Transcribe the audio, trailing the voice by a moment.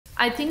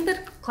I think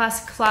that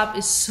classic flap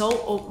is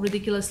so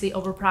ridiculously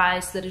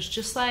overpriced that it's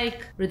just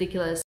like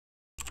ridiculous.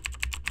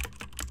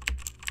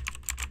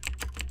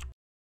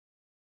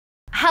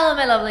 Hello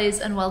my lovelies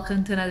and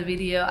welcome to another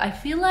video. I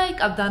feel like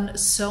I've done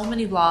so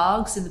many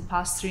vlogs in the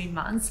past 3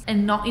 months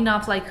and not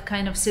enough like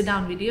kind of sit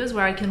down videos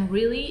where I can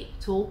really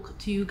talk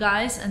to you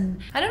guys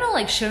and I don't know,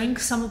 like sharing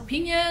some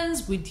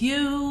opinions with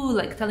you,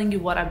 like telling you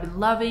what I've been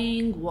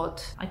loving,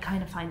 what I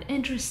kind of find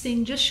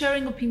interesting, just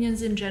sharing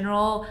opinions in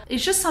general.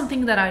 It's just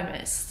something that I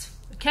missed.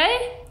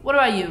 Okay, what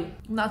about you?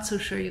 I'm not so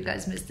sure you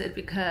guys missed it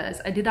because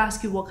I did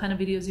ask you what kind of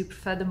videos you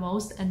prefer the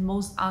most and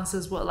most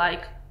answers were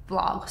like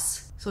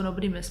vlogs. So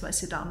nobody missed my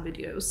sit down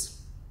videos.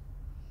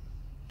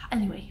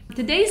 Anyway,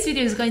 today's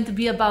video is going to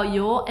be about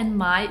your and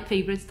my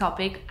favorite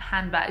topic,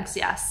 handbags.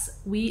 Yes,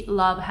 we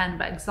love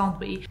handbags, don't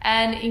we?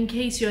 And in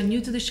case you're new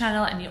to this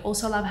channel and you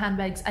also love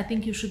handbags, I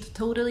think you should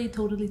totally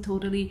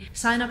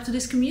sign up to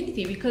this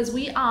community because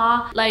we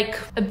are like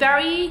a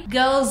very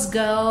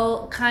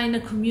girl kind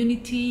of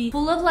community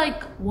full of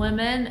like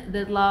women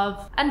that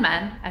love, and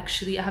men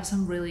actually. I have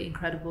some really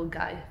incredible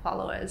guy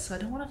followers, so I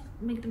don't want to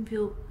make them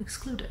feel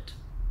excluded.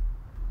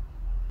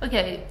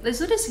 Okay, let's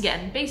do this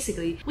again.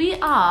 Basically, we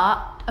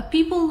are a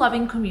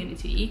people-loving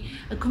community,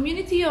 a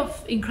community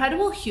of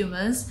incredible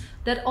humans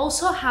that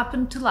also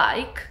happen to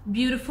like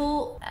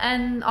beautiful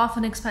and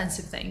often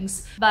expensive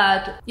things.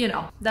 But, you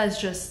know,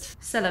 that's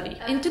just c'est la vie.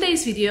 In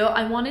today's video,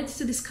 I wanted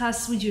to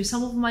discuss with you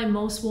some of my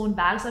most worn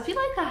bags. I feel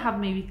like I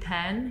have maybe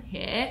 10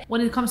 here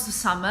when it comes to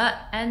summer,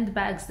 and the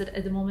bags that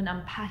at the moment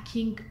I'm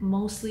packing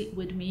mostly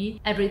with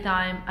me every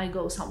time I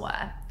go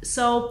somewhere.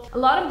 So a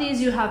lot of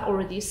these you have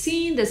already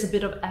seen. There's a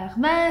bit of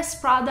Hermes,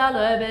 Prada,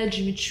 Loewe,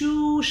 Jimmy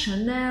Choo,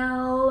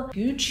 Chanel,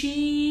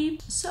 Gucci.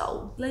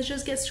 So let's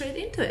just get straight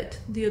into it.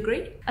 Do you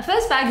agree? A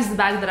first bag is the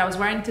bag that I was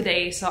wearing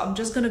today, so I'm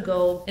just gonna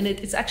go in it.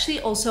 It's actually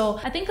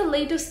also, I think, a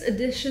latest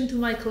addition to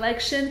my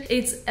collection.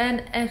 It's an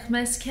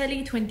Hermes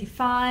Kelly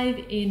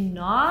 25 in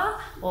noir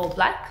or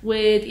black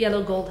with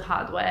yellow gold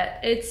hardware.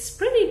 It's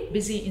pretty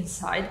busy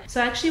inside,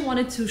 so I actually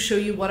wanted to show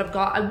you what I've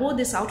got. I wore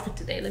this outfit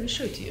today. Let me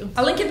show it to you.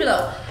 I'll link it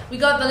below. We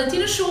got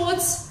Valentino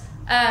shorts,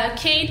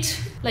 Kate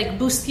like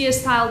bustier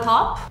style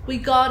top. We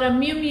got a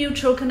Miu Miu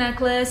choker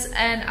necklace,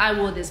 and I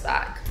wore this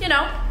bag. You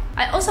know,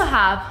 I also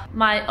have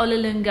my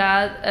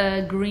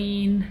Olelunga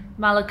green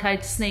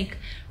malachite snake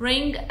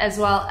ring, as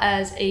well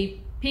as a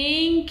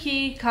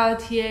pinky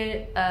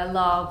Cartier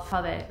Love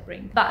Pave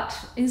ring. But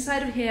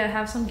inside of here I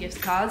have some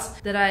gift cards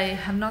that I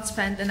have not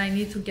spent and I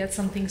need to get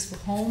some things for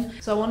home.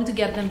 So I wanted to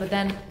get them, but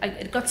then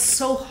it got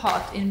so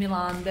hot in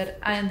Milan that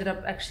I ended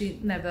up actually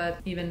never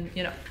even,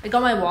 you know. I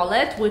got my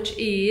wallet, which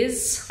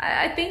is,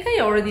 I think I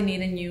already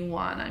need a new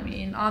one. I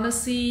mean,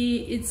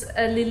 honestly, it's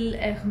a little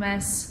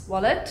Hermes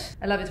wallet.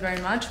 I love it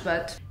very much,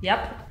 but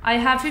yep. I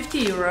have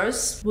 50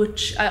 euros,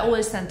 which I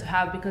always tend to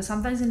have because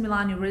sometimes in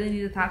Milan you really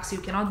need a taxi,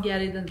 you cannot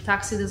get it, and the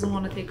taxi doesn't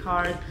want to take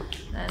card,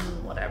 and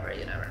whatever,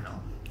 you never know.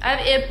 I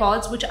have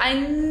AirPods, which I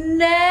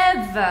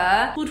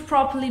never put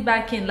properly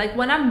back in. Like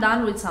when I'm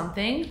done with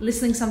something,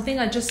 listening something,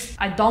 I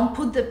don't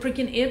put the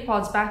freaking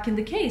AirPods back in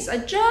the case. I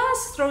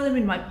just throw them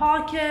in my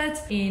pocket,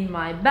 in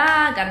my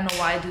bag. I don't know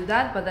why I do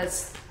that, but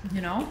that's,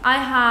 you know. I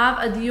have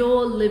a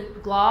Dior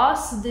lip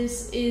gloss.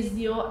 This is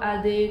Dior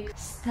Addict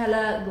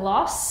Stella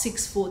Gloss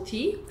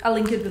 640. I'll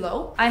link it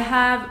below. I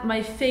have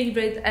my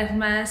favorite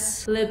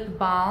Hermes lip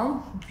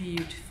balm.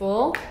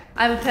 Beautiful.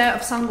 I have a pair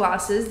of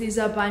sunglasses. These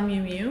are by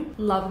Miu Miu.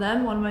 Love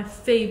them. One of my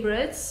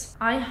favorites.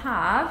 I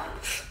have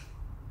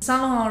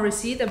Saint Laurent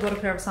receipt. I bought a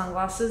pair of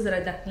sunglasses that I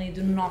definitely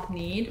do not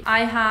need. I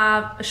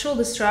have a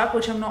shoulder strap,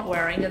 which I'm not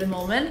wearing at the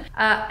moment.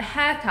 A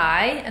hair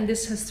tie, and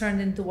this has turned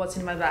into what's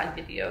in my bag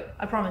video.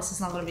 I promise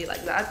it's not gonna be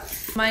like that.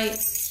 My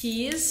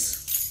keys,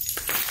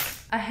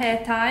 a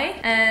hair tie,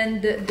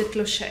 and the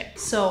cloche.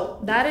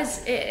 So that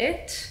is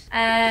it.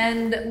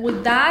 And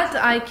with that,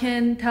 I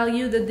can tell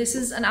you that this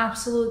is an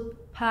absolute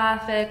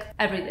perfect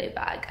everyday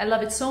bag. I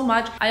love it so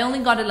much. I only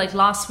got it like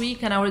last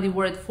week and I already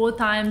wore it 4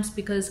 times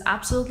because I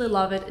absolutely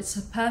love it. It's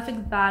a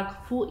perfect bag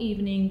for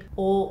evening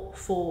or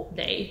for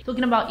day.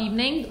 Talking about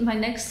evening, my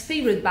next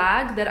favorite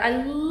bag that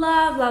I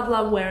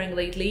love wearing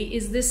lately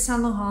is this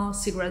Saint Laurent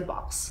cigarette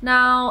box.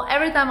 Now,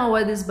 every time I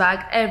wear this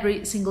bag,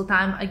 every single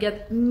time, I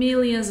get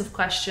millions of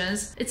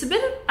questions. It's a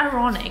bit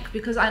ironic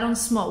because I don't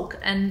smoke,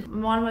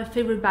 and one of my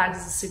favorite bags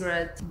is a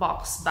cigarette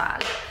box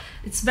bag.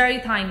 It's very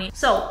tiny.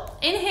 So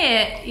in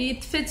here,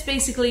 it fits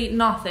basically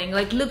nothing.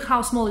 Like, look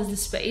how small is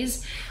this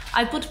space.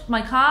 I put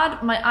my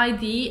card, my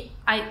ID.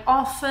 I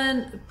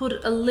often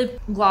put a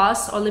lip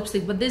gloss or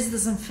lipstick, but this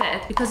doesn't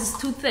fit because it's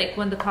too thick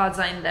when the cards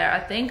are in there, I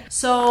think.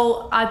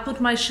 So I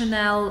put my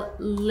Chanel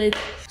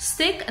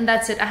lipstick and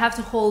that's it. I have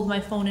to hold my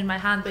phone in my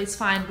hand, but it's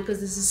fine because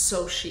this is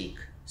so chic.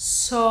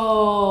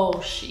 So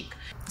chic.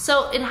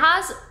 So it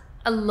has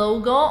a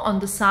logo on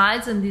the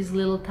sides and these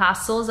little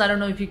tassels. I don't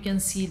know if you can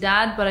see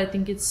that, but I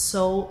think it's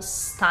so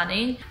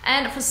stunning.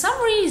 And for some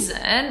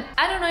reason,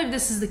 I don't know if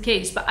this is the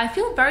case, but I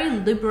feel very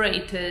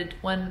liberated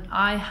when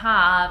I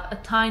have a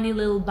tiny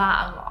little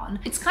bag on.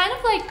 It's kind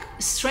of like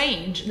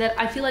strange that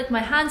I feel like my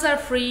hands are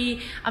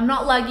free, I'm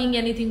not lugging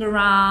anything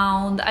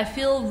around, I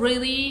feel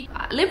really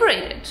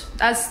liberated.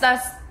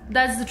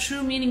 That's the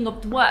true meaning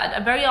of the word. I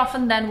very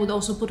often then would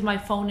also put my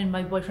phone in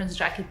my boyfriend's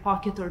jacket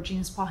pocket or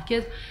jeans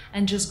pocket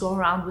and just go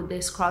around with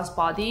this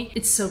crossbody.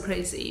 It's so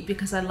crazy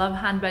because I love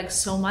handbags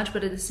so much,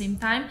 but at the same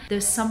time,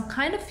 there's some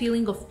kind of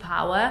feeling of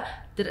power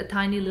that a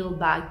tiny little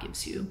bag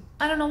gives you.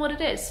 I don't know what it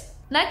is.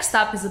 Next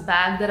up is a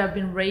bag that I've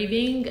been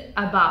raving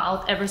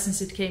about ever since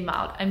it came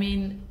out. I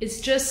mean, it's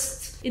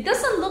just, it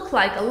doesn't look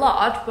like a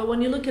lot, but when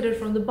you look at it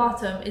from the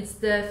bottom, it's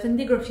the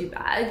Fendigraphy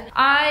bag.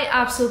 I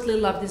absolutely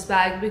love this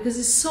bag because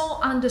it's so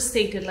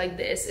understated like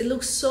this. It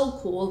looks so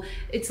cool.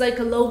 It's like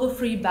a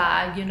logo-free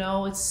bag, you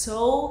know, it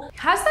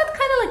has that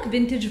kind of like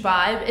vintage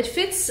vibe. It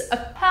fits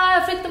a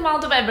perfect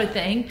amount of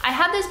everything. I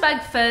had this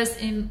bag first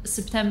in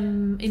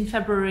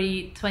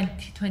February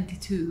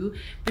 2022,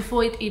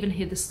 before it even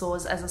hit the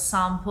stores, as a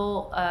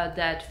sample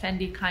that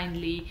Fendi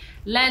kindly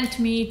lent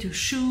me to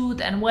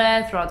shoot and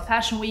wear throughout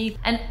Fashion Week.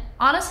 And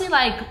honestly,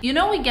 like, you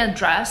know, we get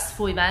dressed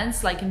for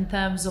events, like in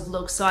terms of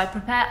looks. So I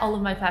prepare all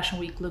of my Fashion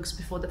Week looks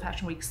before the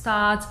Fashion Week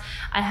starts.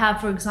 I have,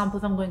 for example,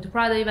 if I'm going to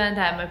Prada event,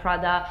 I have my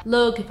Prada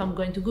look. If I'm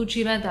going to Gucci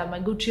event, I have my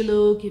Gucci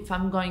look. If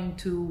I'm going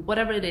to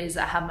whatever it is,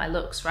 I have my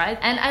looks, right?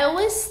 And I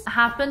always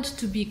happened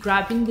to be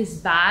grabbing this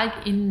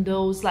bag in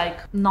those like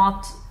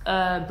not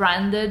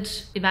branded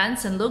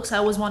events and looks. I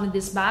always wanted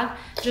this bag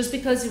just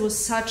because it was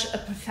such a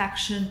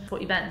perfection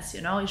for events,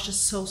 you know, it's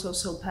just so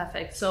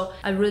perfect. So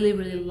I really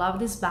love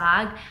this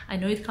bag. I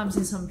know it comes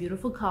in some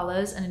beautiful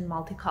colors and in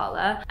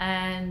multicolor,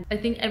 and I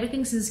think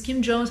everything since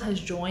Kim Jones has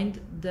joined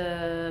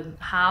the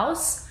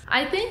house,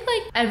 I think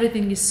like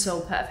everything is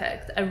so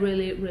perfect. I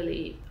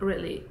really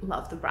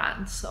love the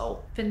brand.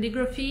 So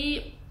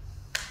Fendigraphy,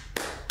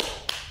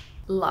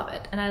 love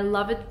it. And I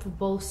love it for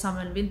both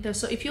summer and winter.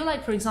 So if you're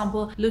like, for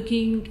example,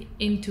 looking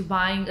into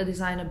buying a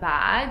designer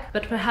bag,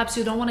 but perhaps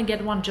you don't want to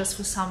get one just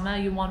for summer,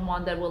 you want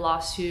one that will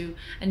last you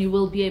and you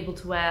will be able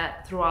to wear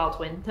throughout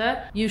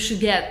winter, you should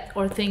get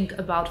or think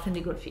about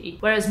Fendigraphy.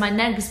 Whereas my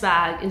next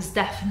bag is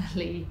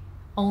definitely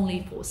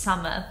only for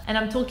summer, and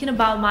I'm talking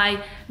about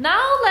my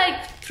now like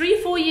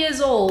 3-4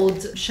 years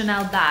old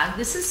Chanel bag.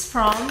 This is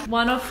from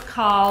one of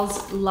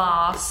Carl's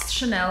last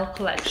Chanel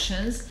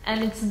collections,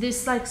 and it's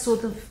this like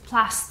sort of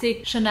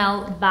plastic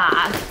Chanel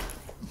bag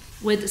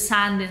with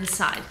sand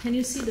inside. Can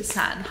you see the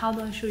sand? How do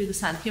I show you the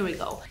sand? Here we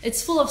go.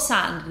 It's full of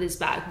sand, this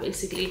bag,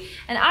 basically.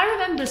 And I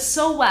remember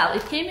so well,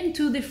 it came in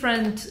 2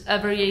 different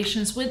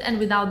variations, with and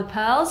without the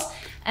pearls,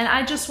 and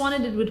I just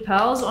wanted it with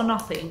pearls or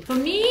nothing. For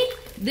me,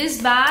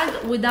 this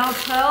bag without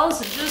pearls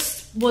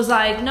just was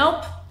like,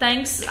 nope,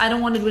 thanks, I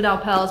don't want it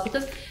without pearls,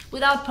 because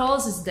without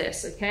pearls is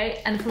this,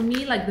 okay? And for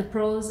me, like, the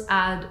pearls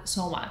add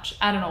so much.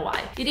 I don't know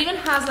why. It even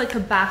has like a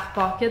back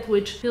pocket,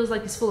 which feels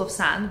like it's full of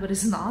sand, but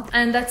it's not.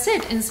 And that's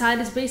it. Inside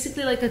is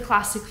basically like a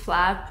classic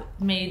flap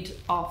made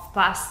of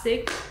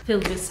plastic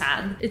filled with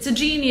sand. It's a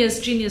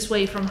genius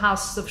way from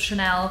House of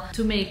Chanel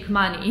to make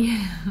money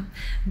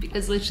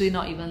because literally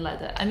not even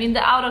leather. I mean,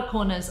 the outer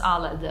corners are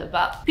leather,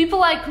 but people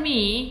like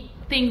me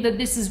think that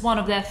this is one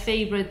of their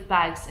favorite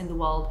bags in the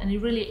world, and it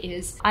really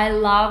is. I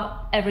love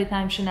every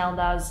time Chanel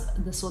does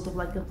the sort of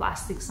like a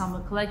plastic summer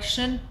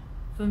collection.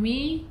 For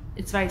me,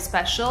 it's very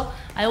special.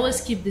 I always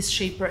keep this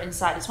shaper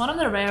inside. It's one of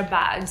the rare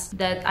bags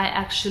that I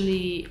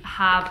actually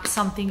have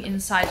something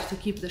inside to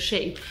keep the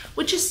shape,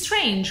 which is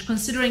strange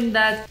considering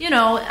that, you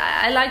know,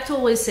 I like to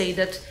always say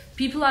that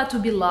people are to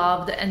be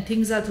loved and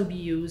things are to be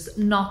used,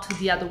 not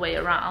the other way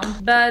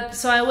around. But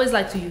so I always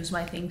like to use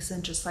my things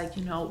and just like,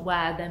 you know,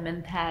 wear them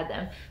and tear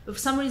them. But for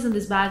some reason,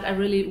 this bag, I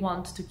really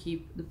want to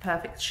keep the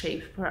perfect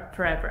shape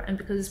forever. And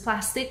because it's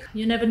plastic,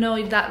 you never know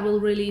if that will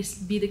really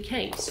be the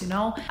case, you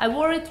know? I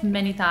wore it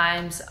many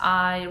times.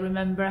 I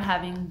remember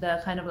having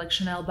the kind of like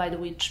Chanel by the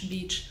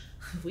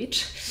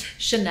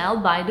Chanel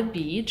by the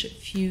Beach, a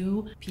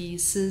few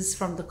pieces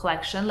from the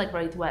collection, like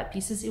ready-to-wear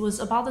pieces. It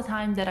was about the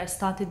time that I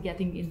started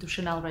getting into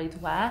Chanel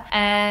ready-to-wear,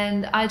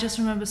 and I just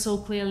remember so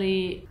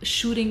clearly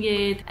shooting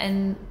it,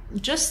 and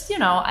just, you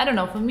know, I don't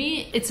know, for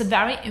me it's a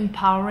very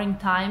empowering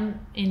time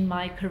in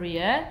my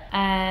career,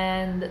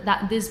 and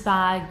that this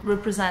bag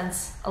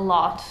represents a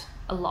lot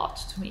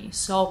to me.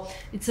 So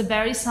it's a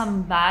very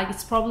summer bag.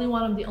 It's probably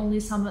one of the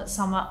only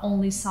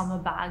summer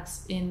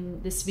bags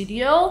in this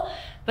video,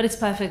 but it's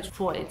perfect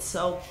for it.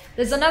 So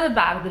there's another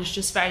bag that is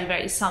just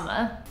very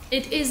summer.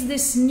 It is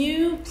this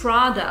new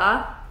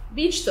Prada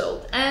beach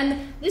tote,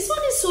 and this one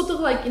is sort of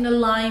like in a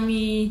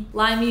limey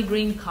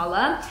green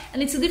color,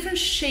 and it's a different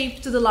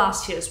shape to the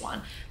last year's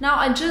one. Now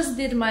I just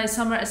did my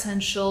summer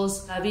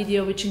essentials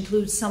video, which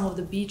includes some of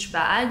the beach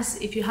bags.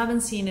 If you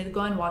haven't seen it,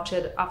 go and watch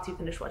it after you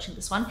finish watching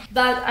this one.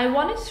 But I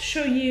wanted to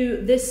show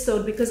you this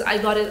tote because I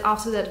got it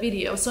after that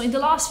video. So in the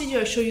last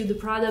video I showed you the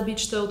Prada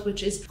beach tote,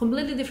 which is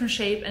completely different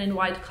shape and in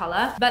white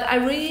color, but I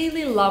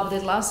really loved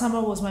it. Last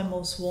summer was my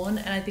most worn,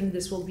 and I think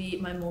this will be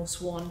my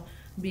most worn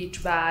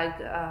beach bag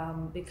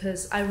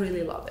because I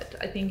really love it.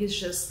 I think it's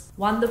just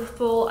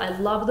wonderful. I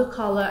love the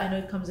color. I know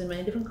it comes in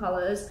many different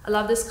colors. I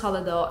love this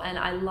color though, and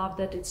I love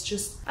that it's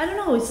just, I don't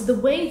know, it's the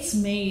way it's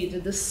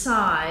made, the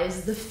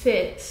size, the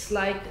fit,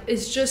 like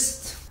it's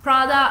just,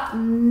 Prada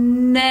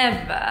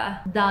never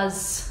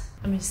does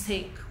a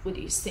mistake with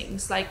these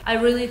things. Like I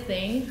really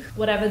think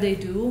whatever they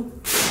do,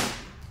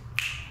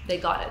 they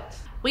got it.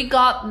 We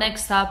got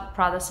next up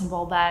Prada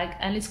symbol bag,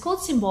 and it's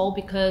called symbol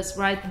because,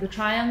 right, the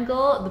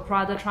triangle, the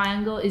Prada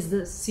triangle is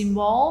the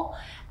symbol,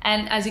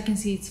 and as you can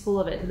see it's full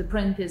of it. The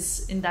print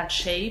is in that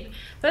shape.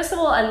 First of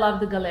all, I love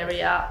the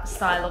Galleria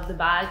style of the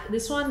bag.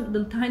 This one,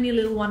 the tiny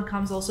little one,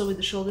 comes also with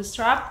the shoulder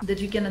strap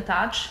that you can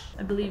attach,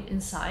 I believe,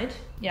 inside.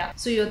 Yeah,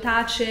 so you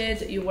attach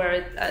it, you wear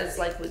it as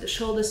like with the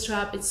shoulder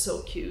strap. It's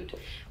so cute.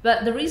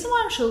 But the reason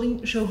why I'm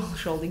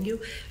showing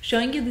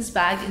you this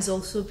bag is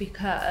also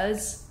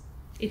because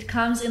it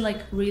comes in like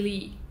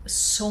really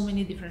so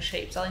many different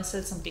shapes. I'll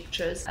insert some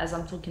pictures as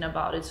I'm talking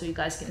about it so you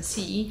guys can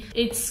see.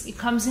 It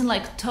comes in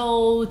like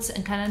totes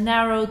and kind of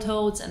narrow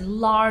totes and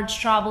large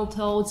travel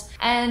totes,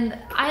 and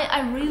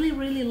I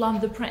really love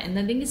the print.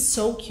 I think it's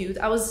so cute.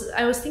 I was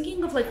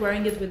thinking of like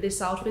wearing it with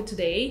this outfit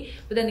today,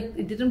 but then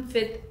it didn't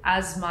fit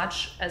as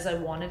much as I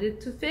wanted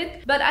it to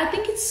fit. But I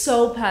think it's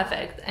so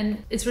perfect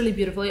and it's really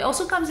beautiful. It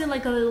also comes in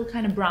like a little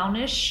kind of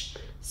brownish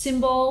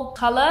symbol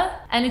color,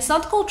 and it's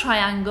not called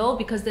triangle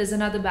because there's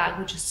another bag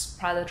which is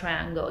Prada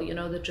triangle, you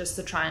know, just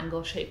the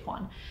triangle shape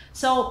one.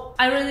 So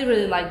I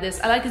really like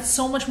this. I like it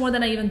so much more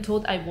than I even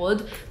thought I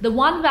would. The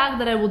one bag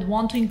that I would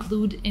want to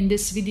include in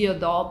this video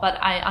though, but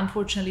I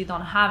unfortunately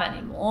don't have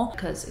anymore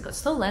because it got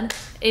stolen,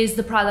 is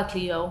the Prada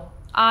Clio.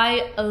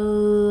 I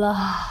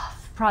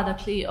love Prada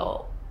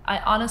Clio. I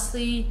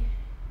honestly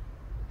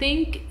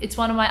think it's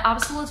one of my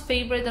absolute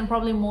favorite and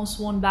probably most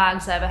worn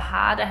bags I ever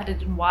had. I had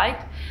it in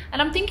white,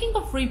 and I'm thinking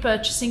of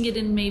repurchasing it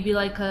in maybe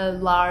like a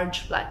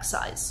large black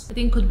size. I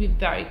think could be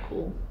very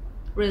cool.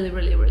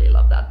 Really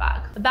love that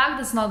bag. A bag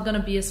that's not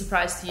gonna be a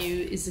surprise to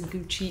you is a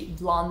Gucci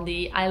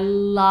Blondie. I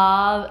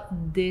love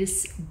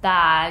this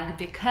bag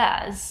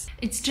because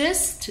it's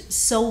just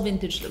so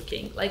vintage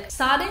looking. Like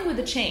starting with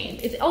the chain,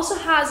 it also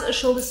has a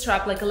shoulder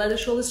strap, like a leather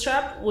shoulder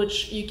strap,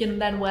 which you can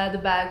then wear the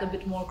bag a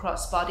bit more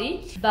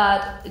crossbody,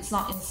 but it's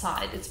not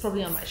inside. It's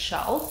probably on my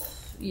shelf.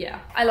 Yeah,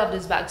 I love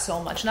this bag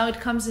so much. Now it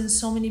comes in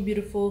so many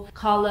beautiful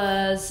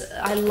colors.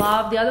 I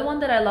love the other one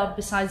that I love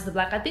besides the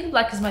black. I think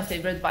black is my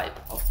favorite vibe,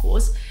 of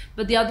course,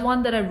 but the other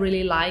one that I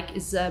really like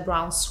is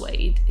brown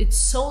suede. It's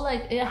so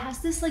like, it has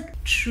this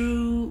like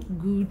true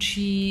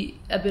Gucci,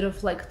 a bit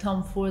of like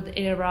Tom Ford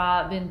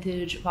era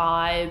vintage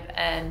vibe.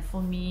 And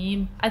for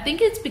me, I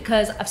think it's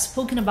because I've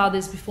spoken about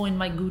this before in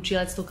my Gucci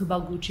Let's Talk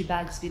About Gucci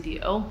Bags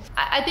video.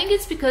 I think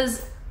it's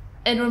because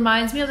it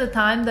reminds me of the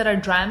time that I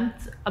dreamt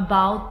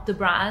about the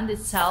brand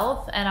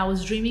itself, and I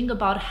was dreaming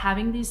about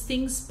having these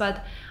things,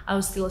 but I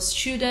was still a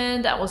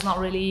student. I was not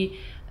really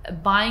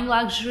buying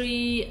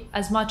luxury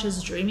as much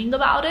as dreaming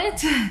about it.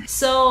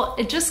 So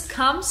it just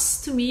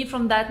comes to me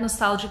from that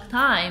nostalgic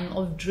time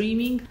of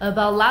dreaming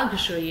about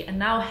luxury, and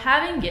now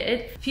having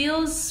it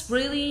feels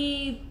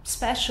really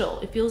special.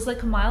 It feels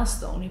like a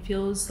milestone. It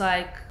feels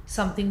like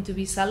something to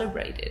be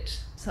celebrated.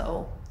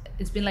 So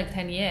it's been like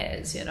 10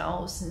 years, you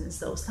know, since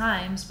those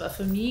times. But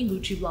for me,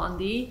 Gucci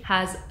Blondie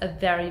has a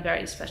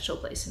very special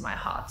place in my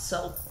heart.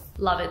 So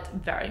love it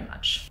very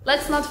much.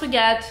 Let's not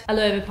forget a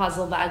Loewe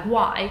puzzle bag.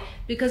 Why?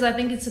 Because I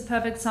think it's a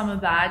perfect summer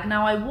bag.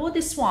 Now I wore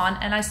this one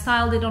and I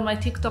styled it on my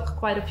TikTok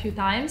quite a few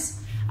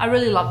times. I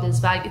really love this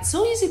bag. It's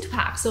so easy to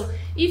pack. So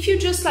if you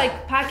just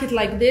like pack it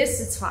like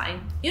this, it's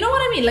fine. You know what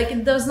I mean? Like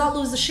it does not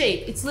lose the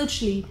shape. It's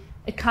literally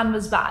a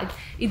canvas bag.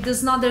 It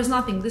does not, there's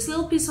nothing. This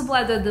little piece of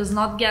leather does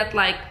not get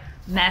like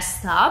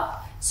messed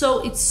up,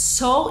 so it's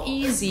so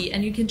easy,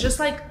 and you can just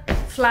like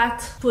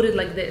flat put it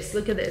like this.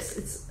 Look at this,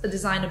 it's a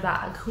designer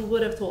bag. Who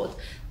would have thought?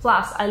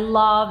 Plus I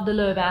love the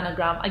Loewe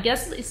anagram. I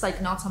guess it's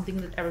like not something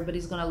that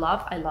everybody's gonna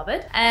love. I love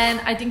it,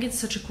 and I think it's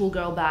such a cool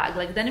girl bag.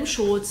 Like denim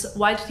shorts,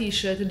 white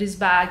t-shirt, this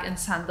bag and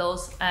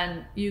sandals,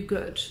 and you're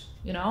good.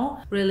 You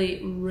know,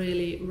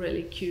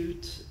 really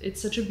cute. It's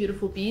such a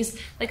beautiful piece.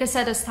 Like I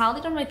said, I styled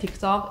it on my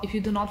TikTok. If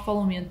you do not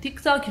follow me on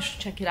TikTok, you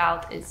should check it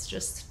out. It's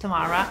just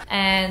Tamara,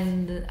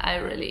 and I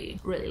really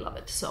love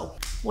it. So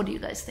what do you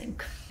guys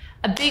think?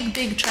 A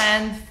big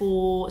trend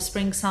for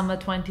spring summer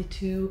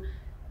 22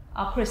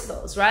 are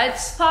crystals, right?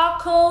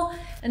 Sparkle.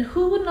 And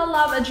who would not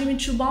love a Jimmy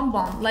Choo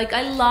bonbon? Like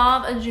I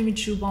love a Jimmy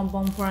Choo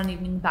bonbon for an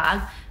evening bag,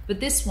 but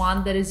this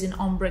one that is in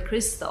ombre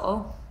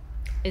crystal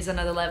is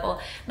another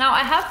level. Now I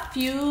have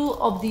few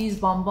of these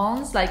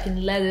bonbons like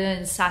in leather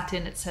and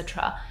satin,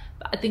 etc.,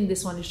 I think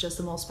this one is just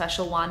the most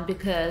special one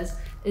because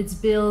it's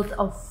built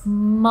of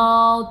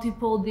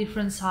multiple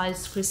different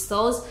sized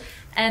crystals.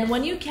 And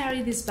when you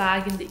carry this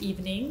bag in the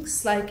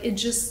evenings, like it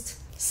just,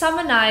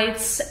 summer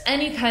nights,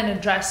 any kind of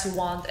dress you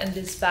want and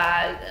this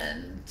bag,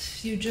 and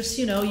you just,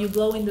 you know, you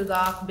glow in the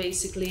dark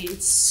basically.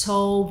 It's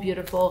so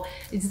beautiful.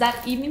 It's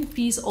that evening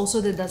piece also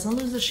that doesn't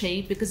lose the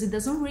shape because it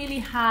doesn't really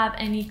have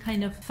any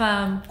kind of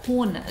firm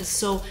corners,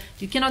 so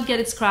you cannot get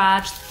it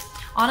scratched.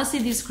 Honestly,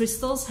 these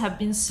crystals have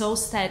been so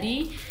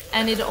steady,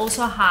 and it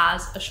also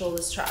has a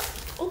shoulder strap.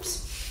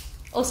 Oops,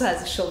 also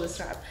has a shoulder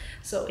strap.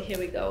 So here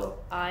we go.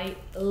 I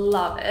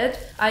love it.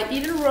 I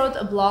even wrote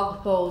a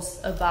blog post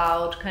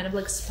about kind of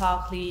like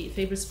sparkly,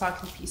 favorite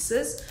sparkly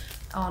pieces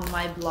on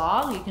my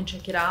blog. You can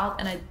check it out.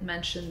 And I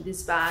mentioned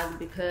this bag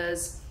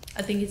because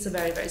I think it's a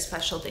very, very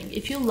special thing.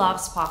 If you love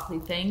sparkly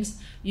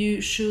things,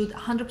 you should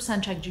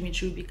 100% check Jimmy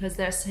Choo because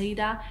their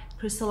Seida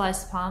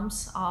crystallized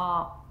pumps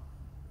are,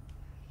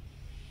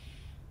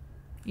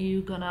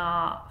 you're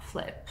gonna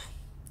flip.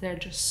 They're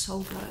just so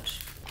good.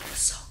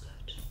 So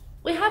good.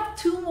 We have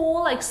two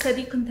more like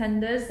steady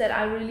contenders that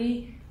I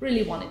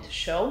really wanted to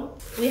show.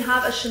 We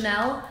have a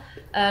Chanel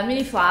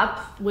mini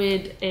flap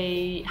with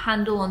a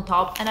handle on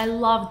top, and I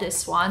love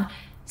this one,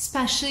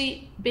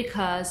 especially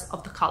because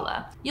of the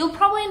color. You'll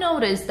probably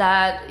notice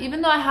that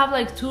even though I have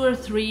like 2 or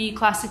 3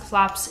 classic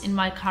flaps in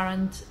my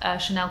current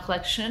Chanel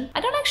collection,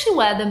 I don't actually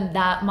wear them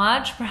that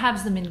much.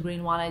 Perhaps the mint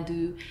green one I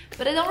do,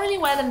 but I don't really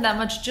wear them that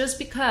much just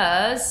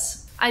because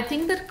I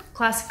think that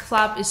classic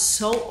flap is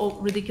so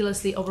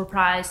ridiculously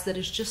overpriced that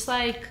it's just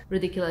like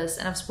ridiculous,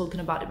 and I've spoken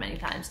about it many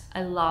times.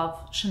 I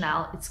love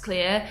Chanel, it's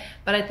clear,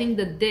 but I think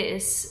that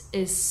this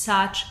is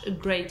such a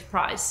great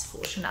price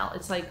for Chanel.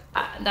 It's like,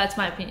 that's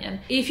my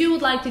opinion. If you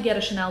would like to get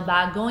a Chanel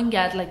bag, go and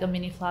get like a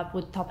mini flap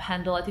with top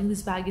handle. I think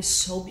this bag is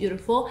so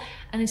beautiful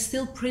and it's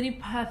still pretty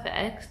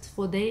perfect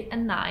for day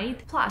and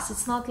night. Plus,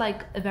 it's not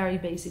like a very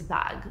basic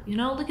bag. You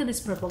know, look at this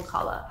purple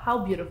color, how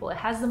beautiful. It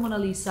has the Mona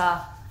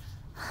Lisa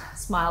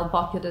smile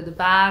pocket at the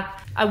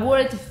back. I wore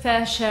it a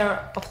fair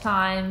share of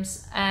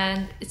times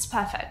and it's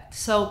perfect.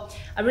 So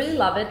I really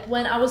love it.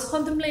 When I was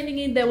contemplating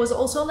it, there was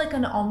also like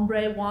an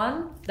ombre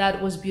one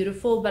that was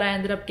beautiful, but I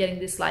ended up getting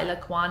this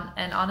lilac one,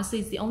 and honestly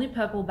it's the only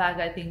purple bag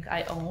I think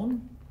I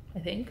own,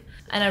 and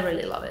I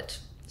really love it.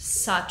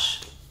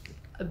 Such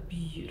a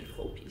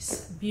beautiful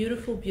piece.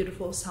 Beautiful,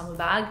 beautiful summer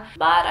bag.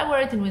 But I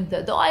wear it in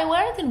winter, though I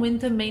wear it in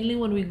winter mainly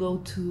when we go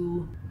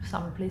to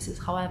summer places.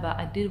 However,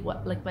 I did,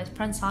 like my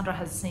friend Sandra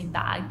has the same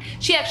bag.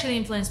 She actually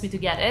influenced me to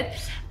get it,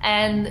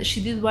 and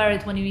she did wear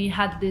it when we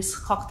had this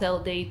cocktail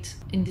date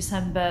in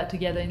December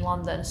together in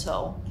London,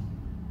 so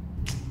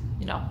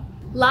you know.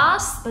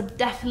 Last but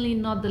definitely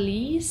not the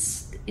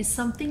least is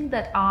something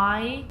that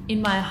I,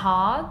 in my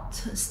heart,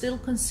 still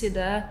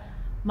consider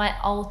my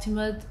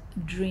ultimate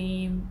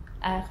dream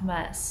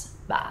Hermes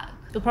bag.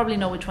 You'll probably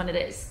know which one it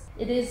is.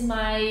 It is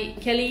my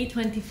Kelly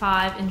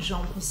 25 in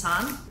Jean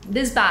Poussin.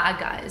 This bag,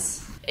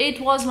 guys,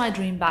 it was my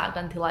dream bag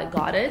until I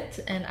got it,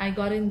 and I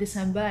got it in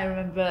December. I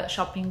remember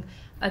shopping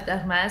at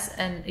Hermes,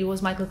 and it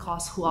was Michael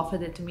Kors who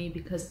offered it to me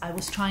because I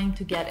was trying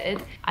to get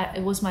it.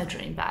 It was my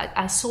dream bag.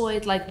 I saw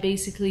it like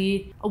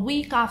basically a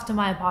week after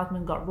my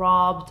apartment got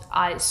robbed.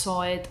 I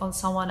saw it on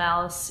someone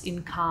else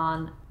in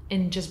Cannes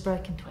in just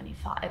Birkin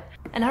 25.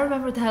 And I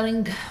remember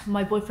telling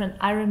my boyfriend,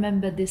 I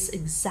remember this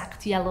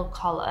exact yellow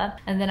color.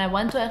 And then I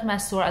went to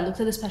Hermes store, I looked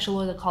at the special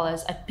order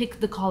colors, I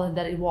picked the color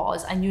that it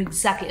was. I knew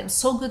exactly, I'm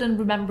so good at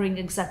remembering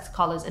exact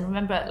colors. And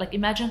remember, like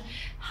imagine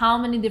how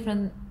many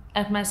different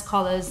Hermes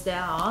colors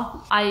there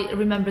are. I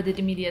remembered it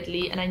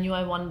immediately, and I knew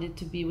I wanted it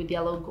to be with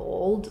yellow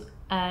gold.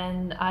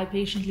 And I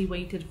patiently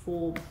waited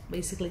for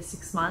basically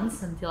 6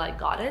 months until I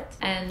got it.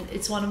 And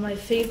it's one of my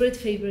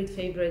favorite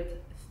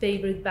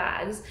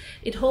bags.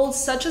 It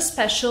holds such a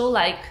special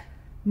like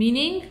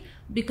meaning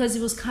because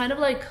it was kind of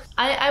like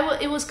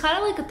it was kind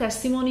of like a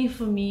testimony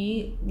for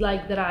me,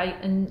 like that I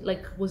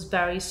was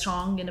very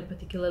strong in a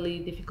particularly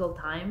difficult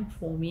time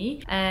for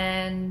me,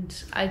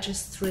 and I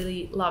just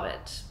really love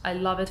it. I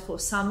love it for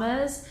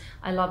summers.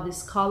 I love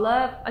this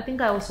color. I think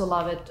I also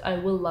love it. I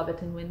will love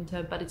it in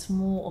winter, but it's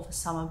more of a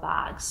summer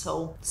bag.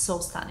 So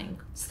stunning.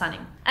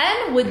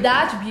 And with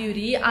that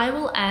beauty, I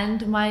will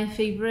end my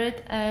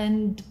favorite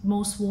and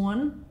most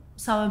worn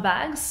summer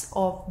bags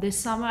of this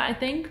summer, I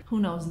think. Who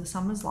knows, the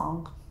summer's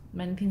long.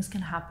 Many things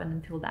can happen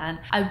until then.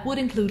 I would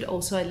include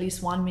also at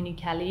least one mini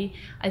Kelly.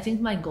 I think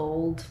my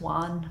gold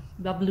one,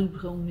 the blue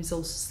broom, is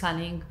also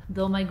stunning,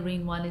 though my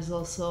green one is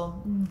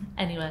also...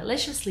 Anyway,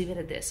 let's just leave it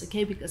at this,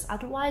 okay? Because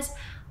otherwise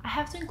I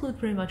have to include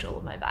pretty much all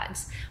of my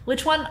bags.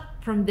 Which one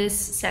from this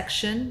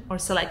section or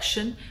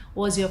selection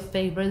was your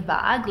favorite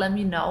bag? Let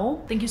me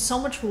know. Thank you so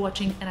much for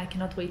watching, and I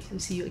cannot wait to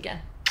see you again.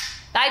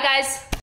 Bye guys!